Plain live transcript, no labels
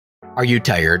Are you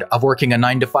tired of working a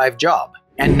 9-to-5 job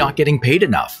and not getting paid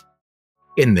enough?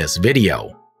 In this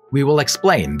video, we will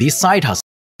explain these side hustles.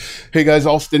 Hey guys,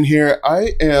 Alston here.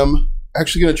 I am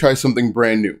actually going to try something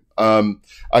brand new.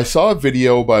 I saw a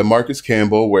video by Marcus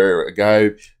Campbell where a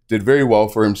guy did very well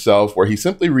for himself, where he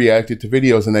simply reacted to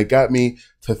videos, and that got me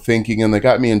to thinking, and that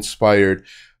got me inspired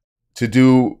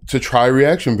to try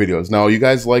reaction videos. Now, you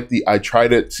guys like the I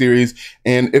Tried It series,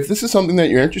 and if this is something that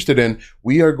you're interested in,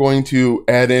 we are going to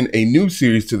add in a new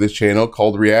series to this channel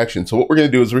called Reaction. So what we're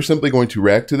going to do is we're simply going to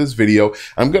react to this video.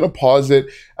 I'm going to pause it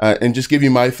and just give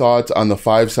you my thoughts on the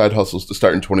 5 side hustles to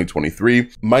start in 2023.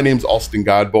 My name's Alston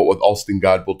Godbolt with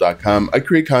alstongodbolt.com. I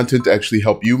create content to actually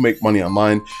help you make money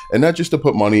online and not just to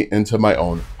put money into my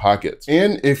own pockets.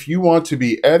 And if you want to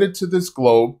be added to this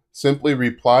globe, simply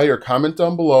reply or comment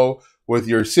down below with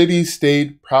your city,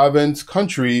 state, province,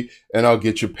 country, and I'll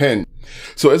get you pinned.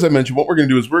 So as I mentioned, what we're going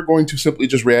to do is we're going to simply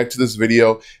just react to this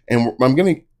video, and I'm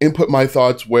going to input my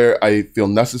thoughts where I feel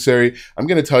necessary. I'm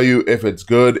going to tell you if it's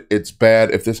good, it's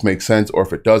bad, if this makes sense, or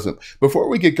if it doesn't. Before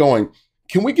we get going,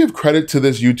 can we give credit to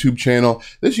this YouTube channel?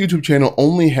 This YouTube channel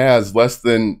only has less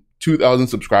than 2,000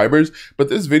 subscribers, but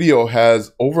this video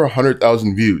has over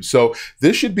 100,000 views. So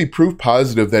this should be proof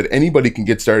positive that anybody can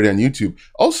get started on YouTube.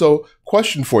 Also,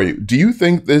 question for you. Do you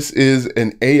think this is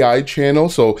an AI channel?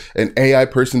 So an AI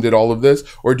person did all of this?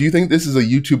 Or do you think this is a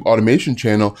YouTube automation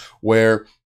channel where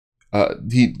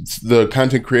the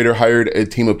content creator hired a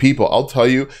team of people? I'll tell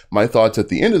you my thoughts at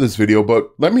the end of this video,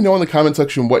 but let me know in the comment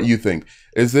section what you think.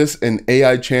 Is this an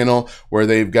AI channel where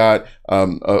they've got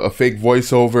a fake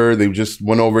voiceover? They just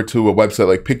went over to a website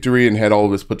like Pictory and had all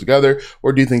of this put together?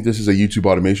 Or do you think this is a YouTube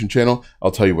automation channel?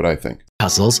 I'll tell you what I think.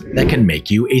 Hustles that can make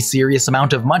you a serious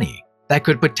amount of money that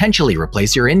could potentially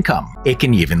replace your income. It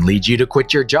can even lead you to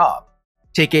quit your job.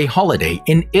 Take a holiday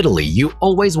in Italy you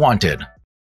always wanted.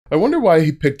 I wonder why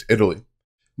he picked Italy.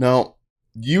 Now,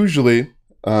 usually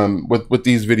with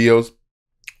these videos,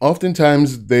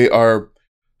 oftentimes they are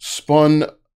spun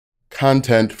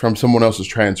content from someone else's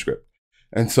transcript.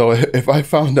 And so if I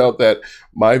found out that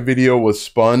my video was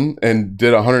spun and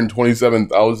did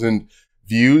 127,000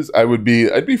 views,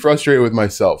 I'd be frustrated with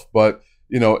myself. But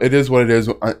you know, it is what it is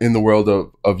in the world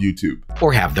of YouTube.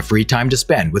 Or have the free time to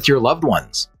spend with your loved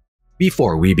ones.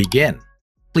 Before we begin,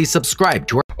 please subscribe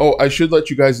to our... Oh, I should let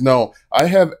you guys know, I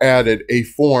have added a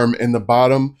form in the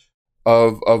bottom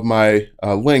of my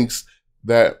links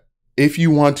that if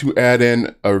you want to add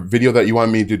in a video that you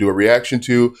want me to do a reaction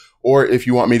to, or if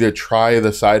you want me to try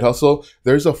the side hustle,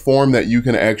 there's a form that you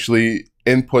can actually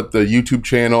input the YouTube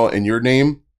channel and your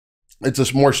name. It's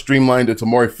a more streamlined, it's a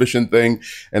more efficient thing,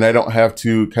 and I don't have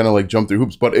to kind of like jump through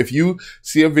hoops. But if you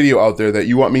see a video out there that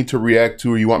you want me to react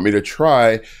to or you want me to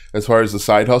try as far as the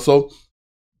side hustle,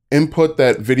 input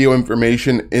that video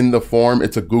information in the form.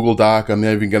 It's a Google Doc. I'm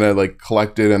not even gonna like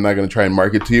collect it. I'm not gonna try and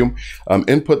mark it to you.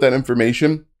 Input that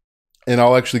information, and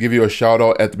I'll actually give you a shout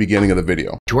out at the beginning of the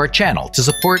video. To our channel to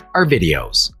support our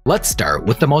videos. Let's start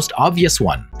with the most obvious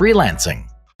one, freelancing.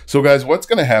 So guys, what's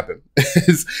gonna happen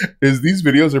is these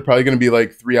videos are probably gonna be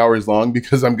like 3 hours long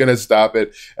because I'm gonna stop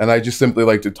it and I just simply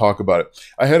like to talk about it.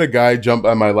 I had a guy jump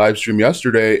on my live stream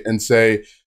yesterday and say,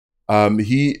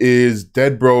 he is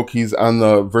dead broke. He's on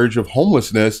the verge of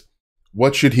homelessness.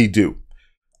 What should he do?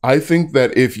 I think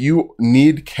that if you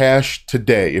need cash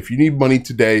today, if you need money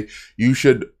today, you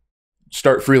should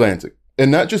start freelancing.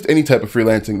 And not just any type of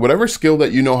freelancing. Whatever skill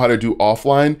that you know how to do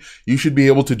offline, you should be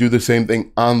able to do the same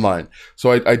thing online.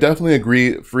 So I definitely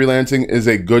agree. Freelancing is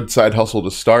a good side hustle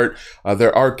to start.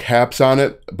 There are caps on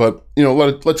it, but you know,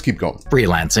 let's keep going.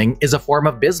 Freelancing is a form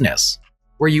of business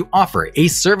where you offer a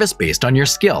service based on your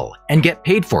skill and get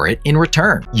paid for it in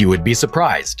return. You would be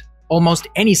surprised. Almost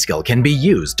any skill can be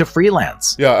used to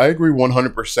freelance. Yeah, I agree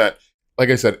 100%.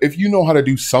 Like I said, if you know how to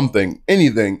do something,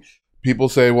 anything, people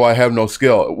say, well, I have no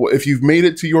skill. Well, if you've made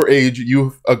it to your age,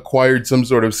 you've acquired some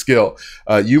sort of skill.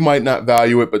 You might not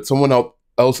value it, but someone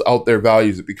else out there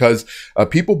values it because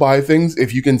people buy things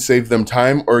if you can save them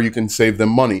time or you can save them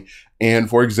money. And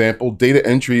for example, data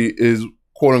entry is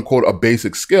quote unquote a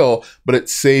basic skill, but it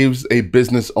saves a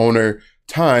business owner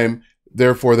time.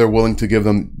 Therefore, they're willing to give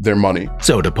them their money.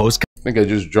 So to post... I think I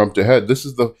just jumped ahead. This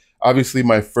is obviously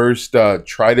my first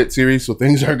Tried It series, so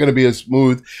things aren't going to be as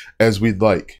smooth as we'd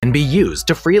like. Can be used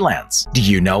to freelance. Do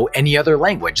you know any other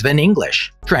language than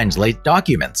English? Translate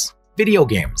documents, video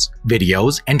games,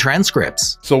 videos, and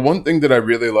transcripts. So one thing that I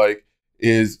really like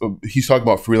is he's talking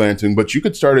about freelancing, but you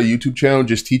could start a YouTube channel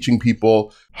just teaching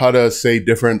people how to say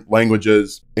different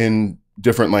languages in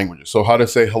different languages. So how to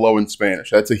say hello in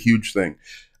Spanish. That's a huge thing.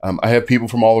 I have people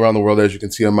from all around the world, as you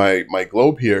can see on my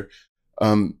globe here.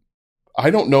 I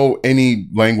don't know any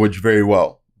language very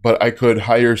well, but I could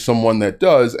hire someone that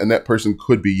does, and that person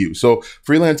could be you. So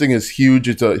freelancing is huge.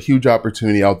 It's a huge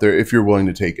opportunity out there if you're willing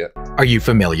to take it. Are you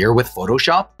familiar with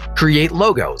Photoshop? Create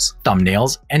logos,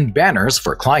 thumbnails, and banners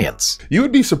for clients. You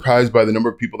would be surprised by the number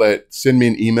of people that send me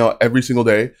an email every single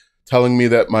day telling me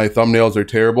that my thumbnails are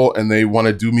terrible and they want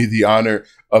to do me the honor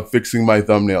of fixing my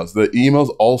thumbnails. The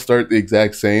emails all start the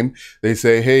exact same. They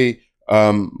say, hey,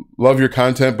 love your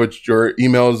content, but your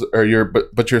emails are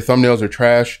but your thumbnails are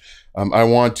trash. I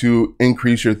want to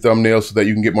increase your thumbnails so that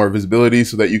you can get more visibility,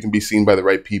 so that you can be seen by the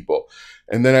right people.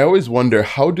 And then I always wonder,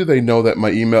 how do they know that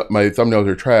my thumbnails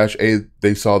are trash? A,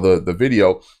 they saw the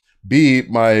video. B,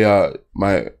 my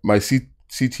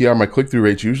CTR, my click-through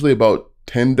rate's usually about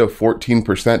 10 to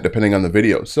 14% depending on the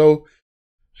video. So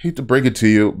hate to break it to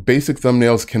you, basic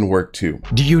thumbnails can work too.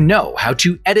 Do you know how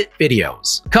to edit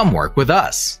videos? Come work with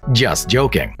us. Just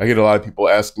joking. I get a lot of people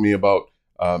asking me about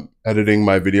editing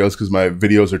my videos because my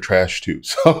videos are trash too.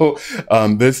 So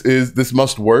this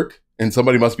must work, and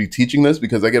somebody must be teaching this,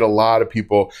 because I get a lot of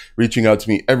people reaching out to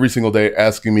me every single day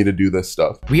asking me to do this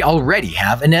stuff. We already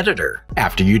have an editor.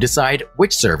 After you decide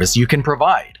which service you can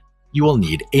provide, you will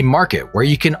need a market where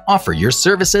you can offer your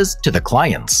services to the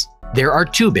clients. There are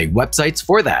two big websites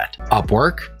for that,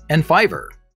 Upwork and Fiverr.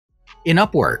 In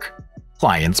Upwork,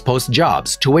 clients post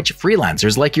jobs to which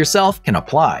freelancers like yourself can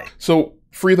apply. So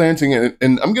freelancing,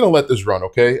 and I'm going to let this run,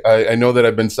 okay? I know that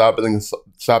I've been stopping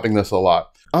this a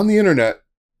lot. On the internet,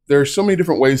 there are so many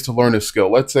different ways to learn a skill.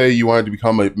 Let's say you wanted to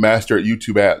become a master at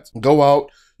YouTube ads. Go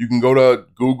out, you can go to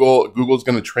Google. Google's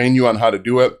going to train you on how to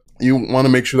do it. You want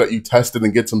to make sure that you test it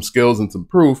and get some skills and some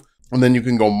proof, and then you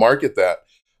can go market that.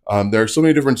 There are so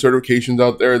many different certifications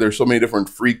out there. There's so many different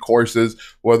free courses,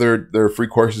 whether they're free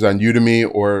courses on Udemy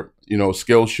or,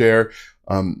 Skillshare.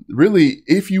 Really,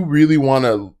 if you really want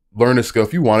to learn a skill,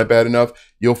 if you want it bad enough,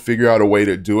 you'll figure out a way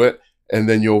to do it, and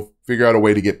then you'll figure out a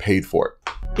way to get paid for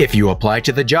it. If you apply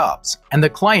to the jobs and the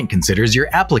client considers your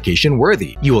application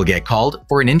worthy, you will get called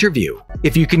for an interview.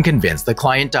 If you can convince the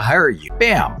client to hire you,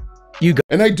 bam, you go.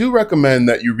 And I do recommend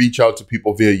that you reach out to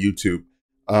people via YouTube.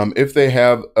 If they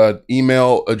have an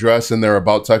email address in their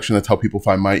about section, that's how people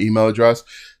find my email address.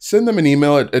 Send them an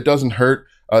email. It doesn't hurt.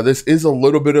 This is a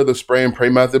little bit of the spray and pray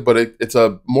method, but it's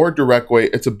a more direct way.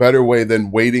 It's a better way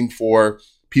than waiting for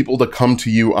people to come to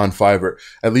you on Fiverr.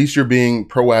 At least you're being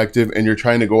proactive and you're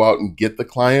trying to go out and get the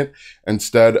client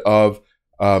instead of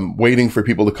waiting for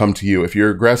people to come to you. If you're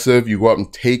aggressive, you go out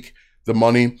and take the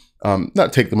money.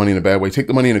 Not take the money in a bad way, take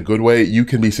the money in a good way. You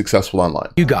can be successful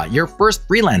online. You got your first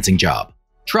freelancing job.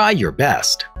 Try your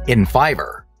best. In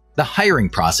Fiverr, the hiring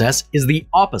process is the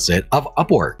opposite of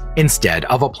Upwork. Instead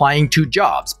of applying to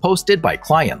jobs posted by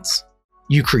clients,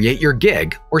 you create your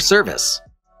gig or service.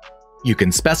 You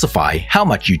can specify how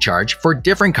much you charge for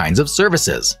different kinds of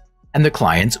services, and the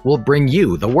clients will bring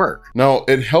you the work. Now,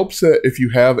 it helps that if you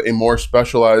have a more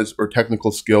specialized or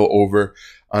technical skill over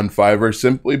on Fiverr,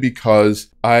 simply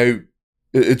because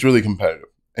it's really competitive.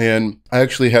 And I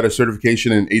actually had a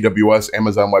certification in AWS,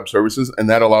 Amazon Web Services, and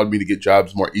that allowed me to get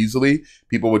jobs more easily.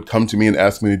 People would come to me and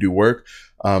ask me to do work.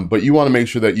 But you want to make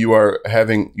sure that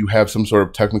you have some sort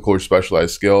of technical or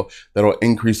specialized skill that'll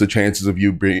increase the chances of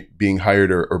you being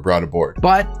hired or brought aboard.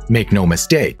 But make no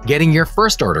mistake, getting your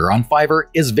first order on Fiverr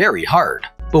is very hard.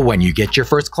 But when you get your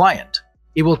first client,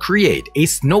 it will create a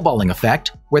snowballing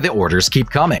effect where the orders keep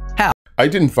coming. How? I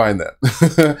didn't find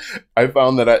that. I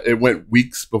found that it went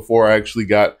weeks before I actually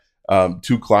got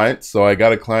 2 clients. So I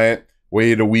got a client,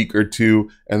 waited a week or 2,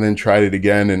 and then tried it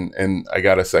again, and I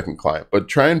got a second client. But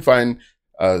try and find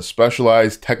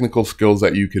specialized technical skills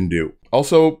that you can do.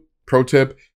 Also, pro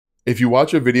tip, if you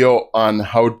watch a video on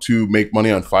how to make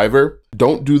money on Fiverr,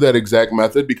 don't do that exact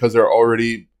method, because there are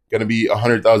already going to be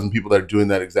 100,000 people that are doing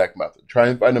that exact method. Try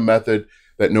and find a method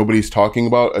that nobody's talking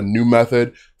about, a new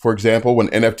method. For example, when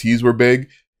NFTs were big,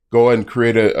 go ahead and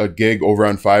create a gig over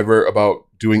on Fiverr about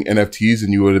doing NFTs,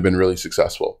 and you would have been really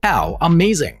successful. How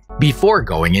amazing! Before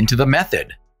going into the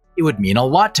method, it would mean a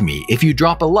lot to me if you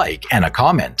drop a like and a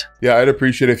comment. Yeah, I'd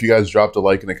appreciate it if you guys dropped a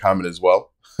like and a comment as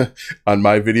well on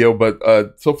my video. But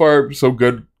so far, so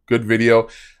good. Good video.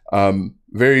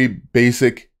 Very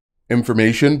basic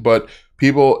information, but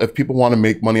if people want to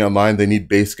make money online, they need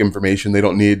basic information. They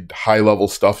don't need high-level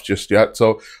stuff just yet.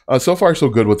 So, so far, so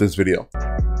good with this video.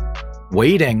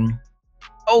 Waiting.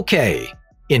 Okay,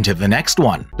 into the next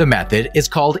one. The method is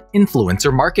called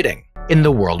influencer marketing. In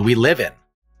the world we live in,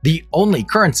 the only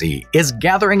currency is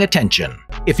gathering attention.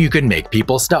 If you can make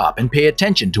people stop and pay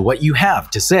attention to what you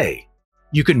have to say,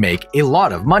 you can make a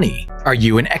lot of money. Are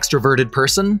you an extroverted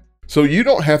person? So you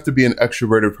don't have to be an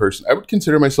extroverted person. I would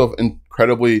consider myself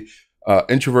incredibly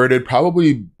introverted,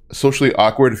 probably socially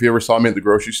awkward. If you ever saw me at the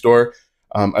grocery store,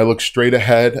 I look straight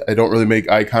ahead. I don't really make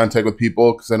eye contact with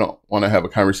people because I don't want to have a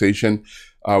conversation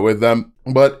with them.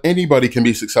 But anybody can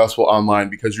be successful online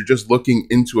because you're just looking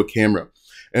into a camera.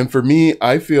 And for me,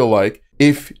 I feel like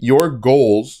if your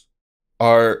goals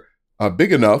are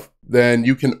big enough, then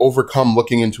you can overcome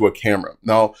looking into a camera.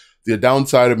 Now, the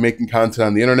downside of making content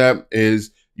on the internet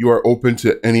is you are open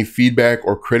to any feedback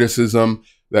or criticism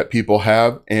that people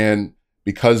have. And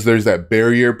because there's that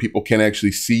barrier, people can't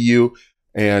actually see you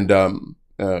and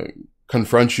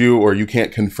confront you, or you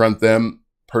can't confront them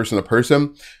person to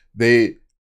person. They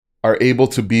are able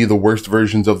to be the worst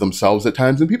versions of themselves at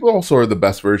times. And people also are the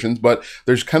best versions, but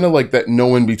there's kind of like that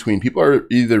no in between. People are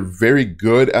either very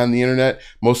good on the internet.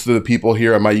 Most of the people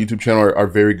here on my YouTube channel are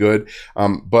very good.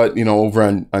 But over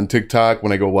on TikTok,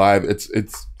 when I go live,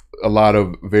 it's a lot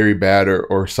of very bad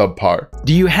or subpar.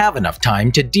 Do you have enough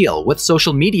time to deal with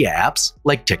social media apps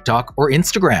like TikTok or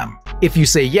Instagram? If you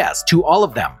say yes to all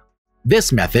of them,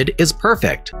 this method is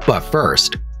perfect. But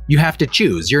first, you have to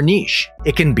choose your niche.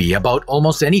 It can be about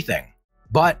almost anything.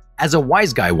 But as a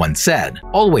wise guy once said,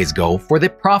 always go for the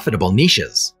profitable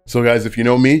niches. So guys, if you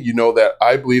know me, you know that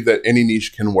I believe that any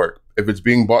niche can work. If it's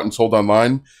being bought and sold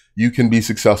online, you can be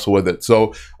successful with it.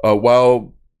 So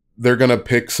while they're going to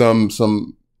pick some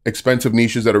expensive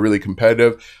niches that are really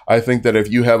competitive, I think that if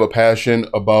you have a passion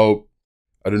about,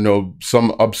 I don't know,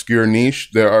 some obscure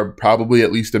niche, there are probably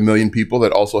at least 1 million people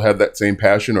that also have that same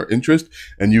passion or interest,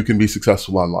 and you can be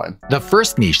successful online. The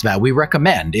first niche that we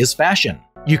recommend is fashion.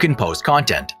 You can post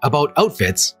content about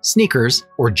outfits, sneakers,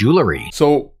 or jewelry.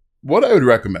 So what I would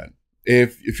recommend,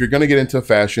 if you're going to get into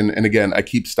fashion, and again, I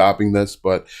keep stopping this,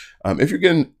 but if you're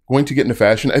going to get into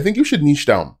fashion, I think you should niche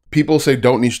down. People say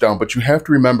don't niche down, but you have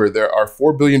to remember there are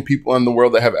 4 billion people in the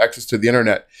world that have access to the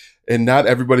internet. And not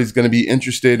everybody's going to be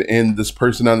interested in this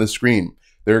person on the screen.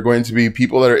 There are going to be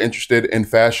people that are interested in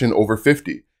fashion over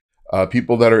 50,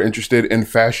 people that are interested in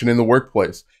fashion in the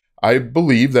workplace. I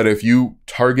believe that if you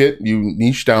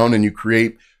niche down and you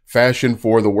create fashion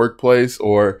for the workplace,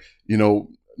 or,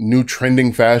 new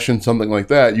trending fashion, something like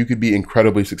that, you could be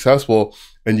incredibly successful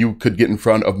and you could get in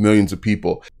front of millions of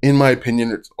people. In my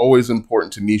opinion, it's always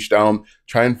important to niche down,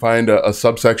 try and find a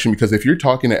subsection, because if you're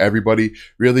talking to everybody,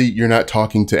 really, you're not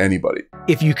talking to anybody.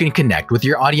 If you can connect with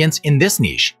your audience in this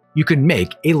niche, you could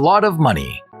make a lot of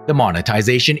money. The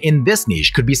monetization in this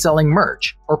niche could be selling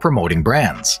merch or promoting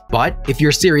brands. But if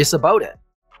you're serious about it,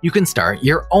 you can start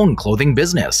your own clothing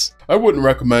business. I wouldn't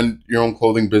recommend your own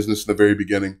clothing business in the very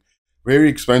beginning. Very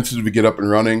expensive to get up and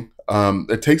running.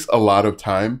 It takes a lot of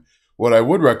time. What I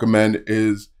would recommend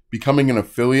is becoming an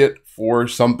affiliate for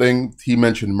something. He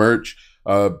mentioned merch,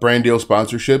 brand deal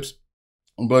sponsorships.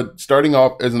 But starting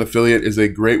off as an affiliate is a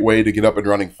great way to get up and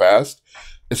running fast,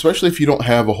 especially if you don't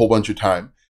have a whole bunch of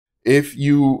time.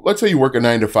 Let's say you work a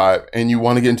 9 to 5 and you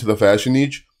want to get into the fashion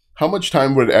niche, how much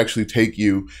time would it actually take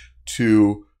you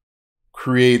to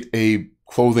create a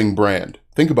clothing brand?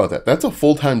 Think about that. That's a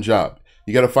full-time job.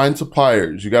 You got to find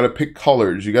suppliers. You got to pick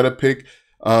colors. You got to pick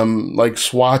like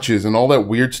swatches and all that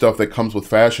weird stuff that comes with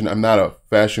fashion. I'm not a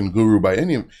fashion guru by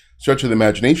any stretch of the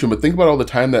imagination, but think about all the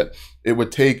time that it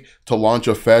would take to launch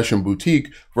a fashion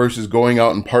boutique versus going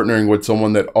out and partnering with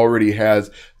someone that already has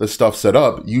the stuff set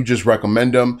up. You just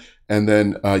recommend them and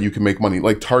then you can make money.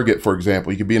 Like Target, for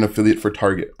example, you could be an affiliate for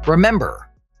Target. Remember,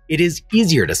 it is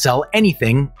easier to sell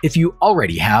anything if you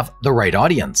already have the right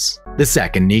audience. The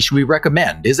second niche we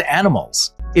recommend is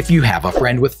animals. If you have a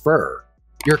friend with fur,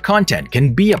 your content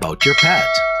can be about your pet.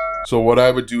 So what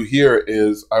I would do here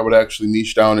is I would actually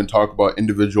niche down and talk about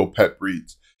individual pet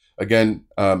breeds. Again,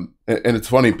 and it's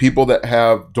funny, people that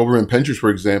have Doberman Pinschers, for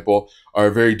example, are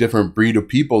a very different breed of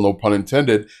people, no pun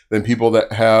intended, than people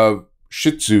that have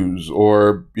Shih Tzus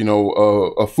or,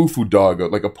 a Fufu dog,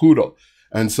 like a poodle.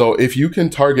 And so if you can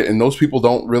target, and those people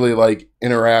don't really like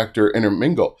interact or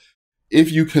intermingle, if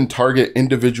you can target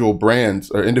individual brands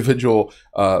or individual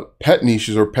pet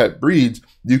niches or pet breeds,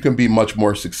 you can be much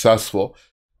more successful.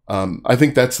 I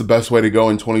think that's the best way to go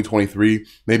in 2023.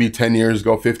 Maybe 10 years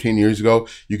ago, 15 years ago,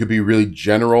 you could be really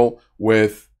general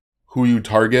with who you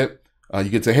target. You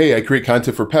could say, hey, I create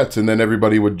content for pets, and then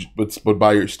everybody would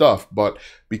buy your stuff. But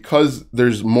because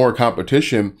there's more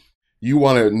competition, you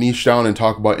want to niche down and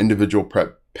talk about individual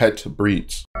pet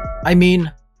breeds. I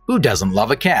mean, who doesn't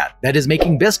love a cat that is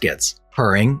making biscuits,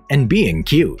 purring, and being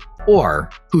cute? Or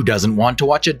who doesn't want to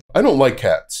watch a I don't like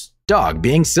cats. Dog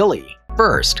being silly?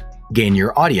 First, gain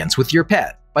your audience with your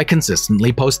pet by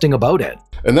consistently posting about it.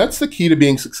 And that's the key to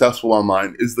being successful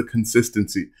online, is the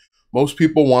consistency. Most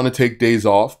people want to take days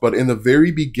off, but in the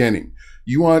very beginning,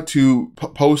 you want to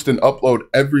post and upload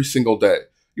every single day.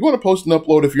 you want to post and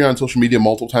upload if you're on social media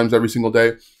multiple times every single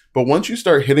day. But once you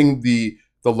start hitting the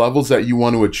levels that you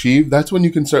want to achieve, that's when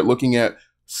you can start looking at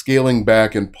scaling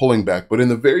back and pulling back. But in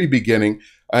the very beginning,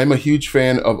 I'm a huge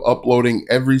fan of uploading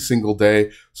every single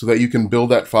day so that you can build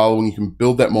that following, you can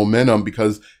build that momentum,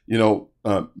 because,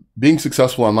 being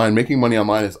successful online, making money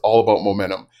online is all about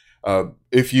momentum.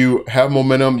 If you have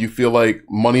momentum, you feel like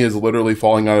money is literally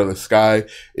falling out of the sky.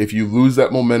 If you lose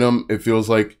that momentum, it feels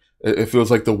like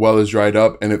the well is dried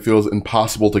up and it feels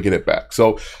impossible to get it back.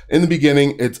 So in the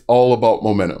beginning, it's all about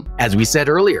momentum. As we said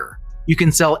earlier, you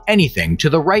can sell anything to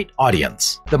the right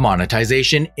audience. The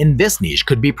monetization in this niche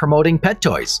could be promoting pet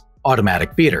toys,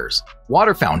 automatic feeders,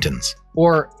 water fountains,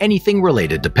 or anything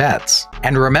related to pets.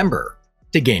 And remember,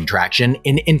 to gain traction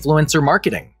in influencer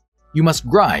marketing, you must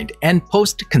grind and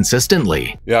post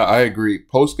consistently. Yeah, I agree.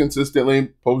 Post consistently,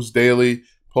 post daily,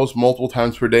 post multiple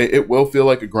times per day. It will feel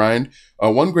like a grind.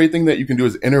 One great thing that you can do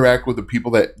is interact with the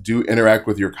people that do interact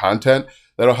with your content.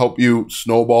 That'll help you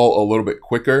snowball a little bit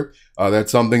quicker.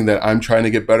 That's something that I'm trying to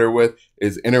get better with,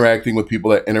 is interacting with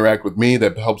people that interact with me.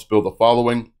 That helps build a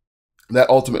following. That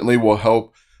ultimately will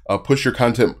help push your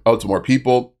content out to more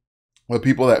people. The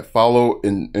people that follow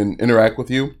and interact with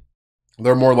you,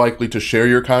 they're more likely to share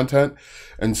your content.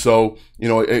 And so,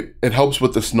 it helps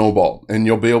with the snowball, and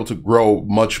you'll be able to grow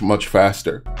much, much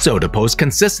faster. So to post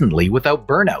consistently without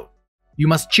burnout, you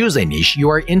must choose a niche you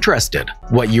are interested,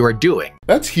 what you are doing.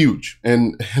 That's huge.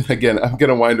 And again, I'm going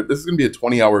to wind up, this is going to be a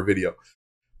 20-hour video.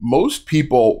 Most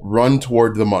people run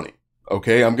toward the money.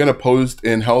 Okay, I'm going to post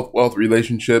in health, wealth,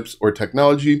 relationships, or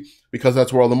technology because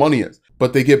that's where all the money is.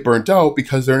 But they get burnt out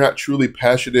because they're not truly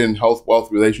passionate in health, wealth,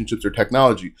 relationships, or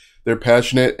technology. They're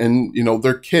passionate in,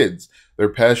 their kids. They're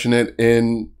passionate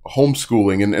in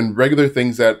homeschooling and regular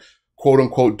things that, quote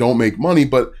unquote, don't make money.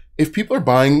 But if people are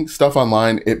buying stuff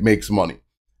online, it makes money.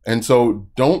 And so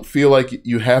don't feel like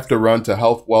you have to run to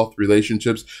health, wealth,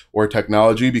 relationships, or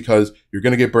technology because you're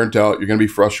going to get burnt out. You're going to be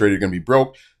frustrated. You're going to be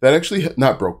broke. That actually,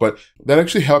 not broke, but that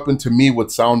actually happened to me with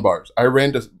soundbars. I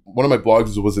ran to, one of my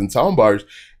blogs was in soundbars,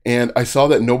 and I saw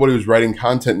that nobody was writing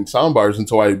content in soundbars. And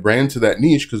so I ran to that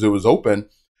niche because it was open.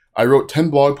 I wrote 10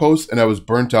 blog posts and I was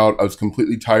burnt out. I was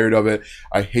completely tired of it.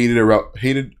 I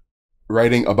hated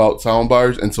writing about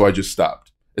soundbars. And so I just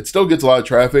stopped. It still gets a lot of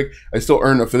traffic. I still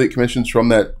earn affiliate commissions from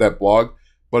that blog,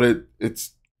 but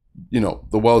it's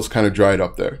the well is kind of dried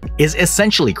up there. Is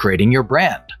essentially creating your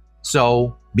brand.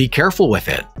 So be careful with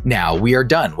it. Now we are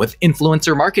done with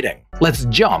influencer marketing. Let's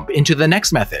jump into the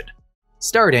next method.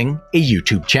 Starting a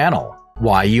YouTube channel.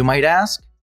 Why, you might ask?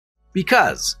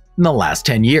 Because in the last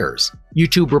 10 years,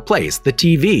 YouTube replaced the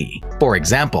TV. For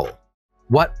example,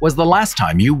 what was the last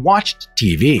time you watched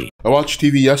TV? I watched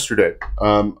TV yesterday.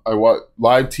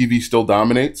 Live TV still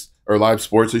dominates, or live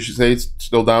sports, I should say,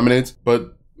 still dominates.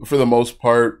 But for the most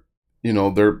part,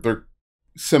 they're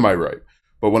semi-right.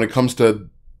 But when it comes to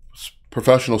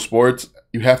professional sports,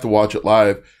 you have to watch it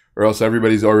live, or else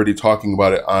everybody's already talking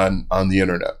about it on the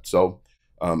internet. So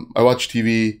I watched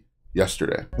TV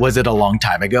yesterday. Was it a long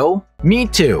time ago? Me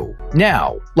too.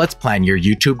 Now, let's plan your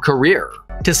YouTube career.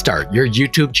 To start your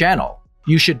YouTube channel,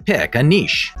 you should pick a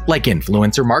niche, like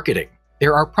influencer marketing.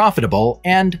 There are profitable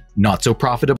and not so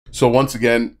profitable. So once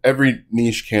again, every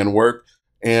niche can work.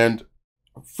 And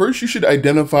first, you should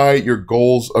identify your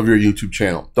goals of your YouTube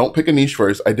channel. Don't pick a niche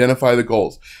first, identify the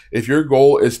goals. If your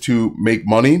goal is to make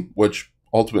money, which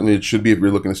ultimately it should be if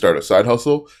you're looking to start a side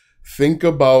hustle, think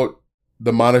about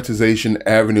the monetization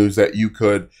avenues that you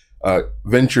could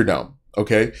venture down,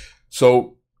 okay?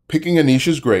 So picking a niche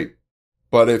is great.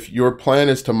 But if your plan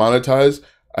is to monetize,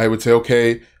 I would say,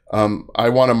 okay, I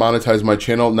want to monetize my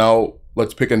channel. Now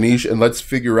let's pick a niche and let's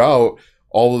figure out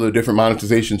all of the different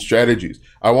monetization strategies.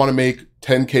 I want to make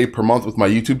 10K per month with my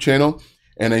YouTube channel.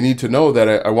 And I need to know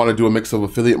that I want to do a mix of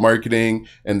affiliate marketing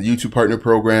and the YouTube partner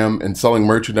program and selling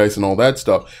merchandise and all that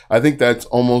stuff. I think that's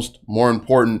almost more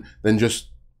important than just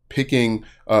picking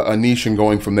a niche and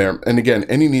going from there. And again,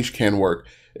 any niche can work.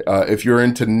 If you're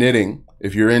into knitting,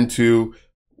 if you're into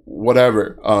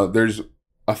whatever, there's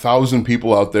 1,000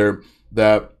 people out there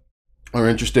that are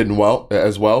interested in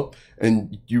as well.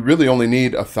 And you really only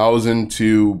need 1,000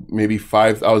 to maybe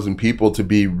 5,000 people to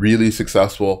be really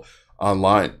successful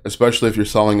online, especially if you're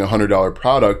selling a $100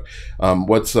 product.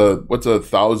 What's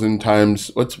 1,000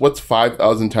 times, what's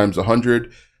 5,000 times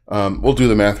 100? We'll do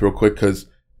the math real quick, because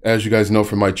as you guys know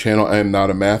from my channel, I am not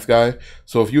a math guy.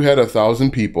 So if you had 1,000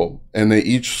 people and they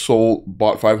each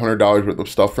bought $500 worth of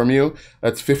stuff from you,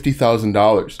 that's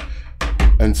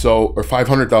 $50,000. And so, or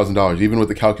 $500,000, even with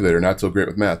the calculator, not so great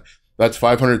with math. That's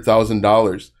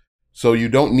 $500,000. So you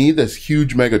don't need this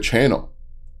huge mega channel.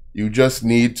 You just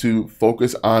need to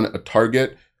focus on a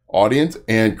target audience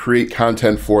and create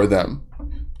content for them.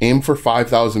 Aim for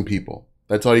 5,000 people.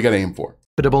 That's all you got to aim for.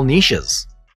 Profitable niches.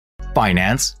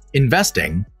 Finance,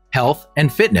 investing, health,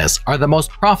 and fitness are the most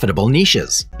profitable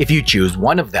niches. If you choose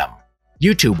one of them,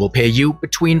 YouTube will pay you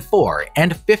between $4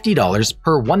 and $50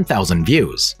 per 1,000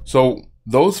 views. So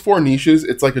those 4 niches,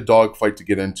 it's like a dogfight to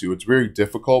get into. It's very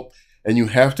difficult, and you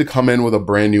have to come in with a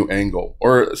brand new angle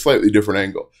or a slightly different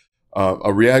angle.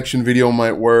 A reaction video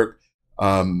might work.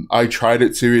 I Tried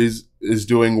It series is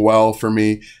doing well for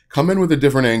me. Come in with a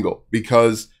different angle,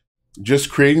 because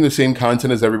just creating the same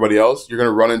content as everybody else, you're going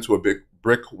to run into a big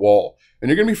brick wall, and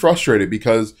you're going to be frustrated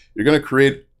because you're going to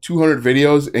create 200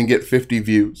 videos and get 50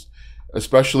 views,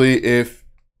 especially if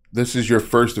this is your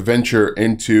first venture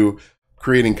into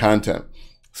creating content.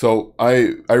 So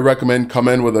I recommend come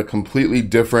in with a completely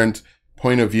different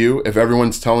point of view. If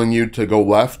everyone's telling you to go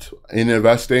left in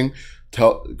investing,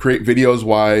 create videos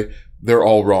why they're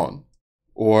all wrong,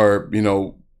 or, you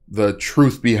know, the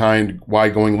truth behind why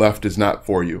going left is not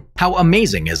for you. How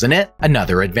amazing, isn't it?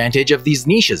 Another advantage of these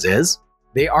niches is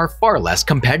they are far less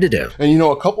competitive. And, you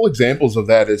know, a couple examples of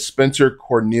that is Spencer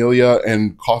Cornelia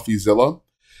and CoffeeZilla.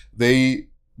 They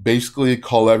basically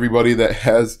call everybody that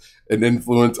has an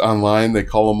influence online, they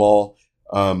call them all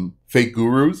fake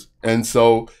gurus. And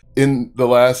so in the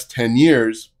last 10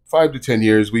 years, 5 to 10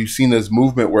 years, we've seen this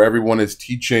movement where everyone is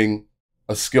teaching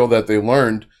a skill that they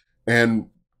learned. And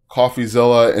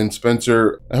CoffeeZilla and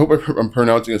Spencer, I hope I'm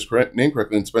pronouncing his name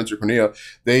correctly, and Spencer Cornelia,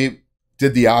 they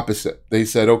did the opposite. They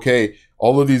said, okay,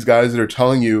 all of these guys that are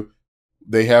telling you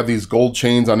they have these gold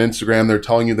chains on Instagram, they're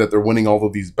telling you that they're winning all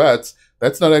of these bets.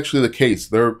 That's not actually the case.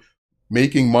 They're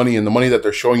making money, and the money that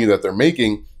they're showing you that they're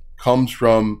making comes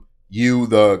from you,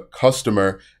 the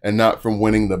customer, and not from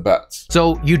winning the bets.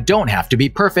 So you don't have to be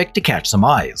perfect to catch some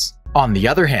eyes. On the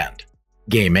other hand,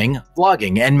 gaming,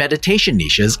 vlogging, and meditation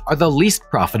niches are the least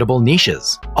profitable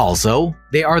niches. Also,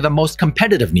 they are the most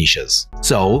competitive niches.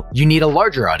 So you need a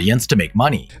larger audience to make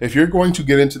money. If you're going to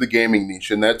get into the gaming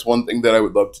niche, and that's one thing that I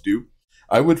would love to do,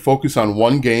 I would focus on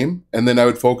one game, and then I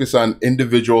would focus on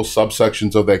individual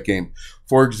subsections of that game.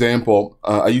 For example,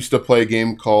 I used to play a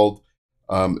game called,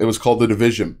 it was called The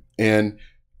Division, and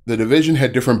The Division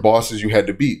had different bosses you had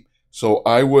to beat. So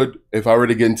I would, if I were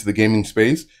to get into the gaming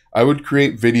space, I would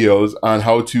create videos on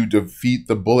how to defeat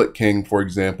the Bullet King, for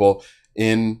example,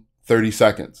 in 30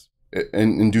 seconds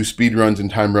and do speed runs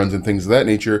and time runs and things of that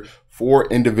nature for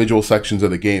individual sections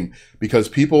of the game, because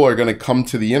people are going to come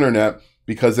to the internet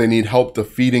because they need help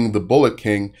defeating the Bullet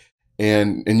King,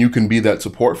 and you can be that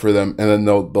support for them, and then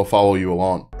they'll follow you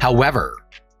along. However,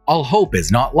 all hope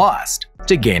is not lost.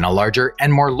 To gain a larger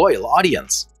and more loyal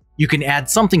audience, you can add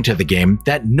something to the game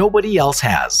that nobody else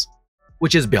has,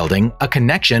 which is building a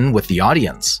connection with the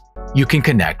audience. You can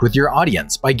connect with your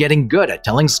audience by getting good at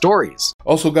telling stories.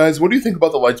 Also, guys, what do you think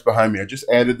about the lights behind me? I just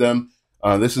added them.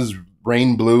 This is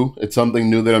rain blue. It's something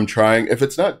new that I'm trying. If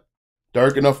it's not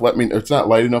dark enough, if it's not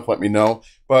light enough, let me know.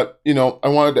 But, you know, I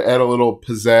wanted to add a little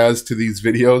pizzazz to these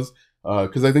videos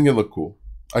because I think it looked cool.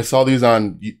 I saw these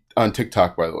on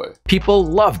TikTok, by the way. People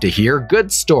love to hear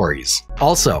good stories.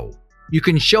 Also, you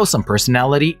can show some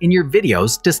personality in your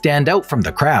videos to stand out from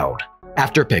the crowd.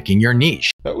 After picking your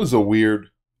niche. That was a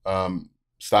weird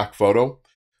stock photo.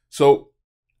 So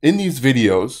in these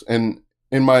videos, and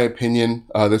in my opinion,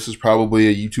 this is probably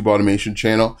a YouTube automation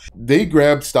channel, they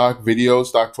grabbed stock videos,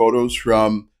 stock photos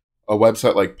from a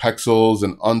website like Pexels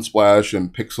and Unsplash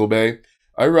and Pixelbay.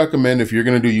 I recommend, if you're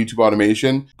going to do YouTube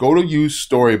automation, go to use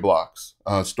Storyblocks.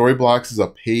 Storyblocks is a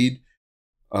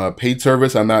paid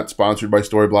service. I'm not sponsored by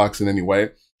Storyblocks in any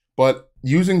way, but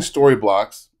using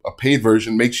Storyblocks, a paid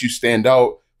version, makes you stand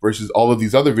out versus all of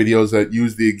these other videos that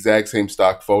use the exact same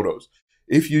stock photos.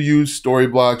 If you use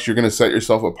Storyblocks, you're going to set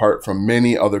yourself apart from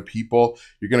many other people.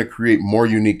 You're going to create more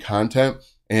unique content,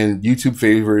 and YouTube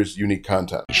favors unique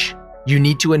content. You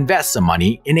need to invest some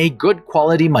money in a good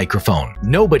quality microphone.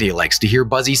 Nobody likes to hear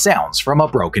buzzy sounds from a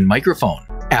broken microphone.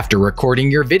 After recording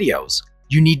your videos,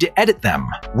 you need to edit them.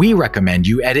 We recommend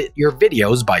you edit your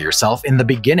videos by yourself in the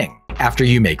beginning. After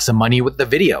you make some money with the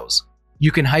videos,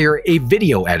 you can hire a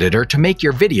video editor to make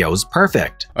your videos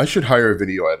perfect. I should hire a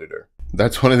video editor.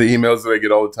 That's one of the emails that I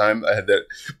get all the time, that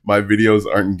my videos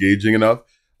aren't engaging enough.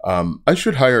 I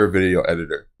should hire a video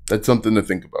editor. That's something to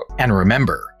think about. And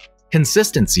remember,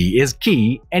 consistency is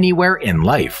key anywhere in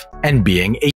life. And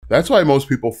that's why most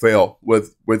people fail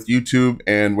with YouTube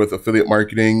and with affiliate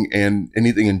marketing and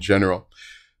anything in general.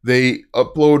 They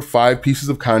upload 5 pieces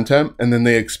of content and then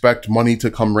they expect money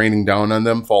to come raining down on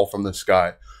them, fall from the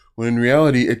sky. when in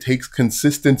reality, it takes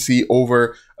consistency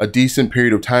over a decent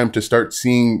period of time to start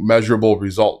seeing measurable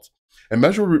results. And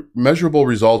measurable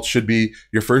results should be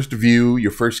your first view,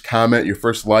 your first comment, your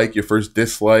first like, your first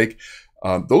dislike.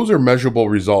 Those are measurable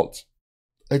results.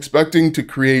 Expecting to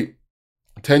create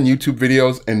 10 YouTube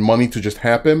videos and money to just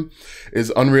happen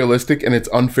is unrealistic and it's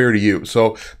unfair to you.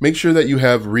 So make sure that you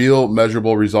have real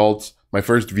measurable results. My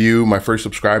first view, my first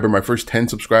subscriber, my first 10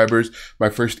 subscribers, my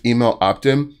first email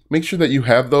opt-in. Make sure that you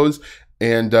have those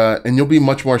and you'll be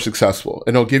much more successful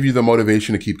and it'll give you the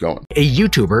motivation to keep going. A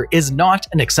YouTuber is not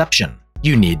an exception.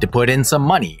 You need to put in some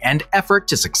money and effort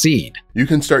to succeed. You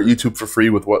can start YouTube for free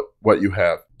with what you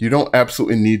have. You don't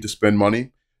absolutely need to spend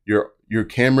money. Your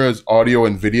camera's audio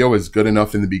and video is good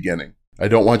enough in the beginning. I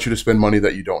don't want you to spend money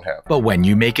that you don't have. But when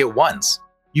you make it once,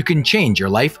 you can change your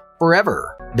life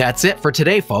forever. That's it for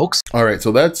today, folks. All right,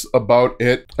 so that's about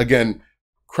it. Again,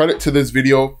 credit to this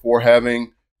video for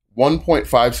having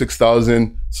 1.56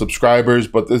 thousand subscribers,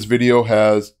 but this video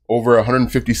has over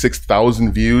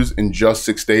 156,000 views in just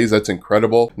 6 days. That's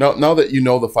incredible. Now that you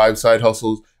know the 5 side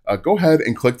hustles, go ahead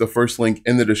and click the first link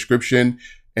in the description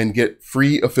and get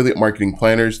free affiliate marketing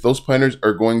planners. Those planners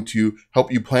are going to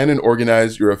help you plan and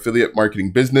organize your affiliate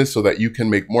marketing business so that you can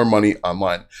make more money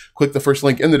online. Click the first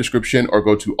link in the description or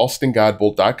go to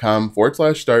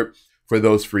austingodbolt.com/start for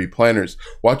those free planners.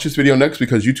 Watch this video next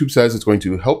because YouTube says it's going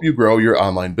to help you grow your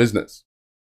online business.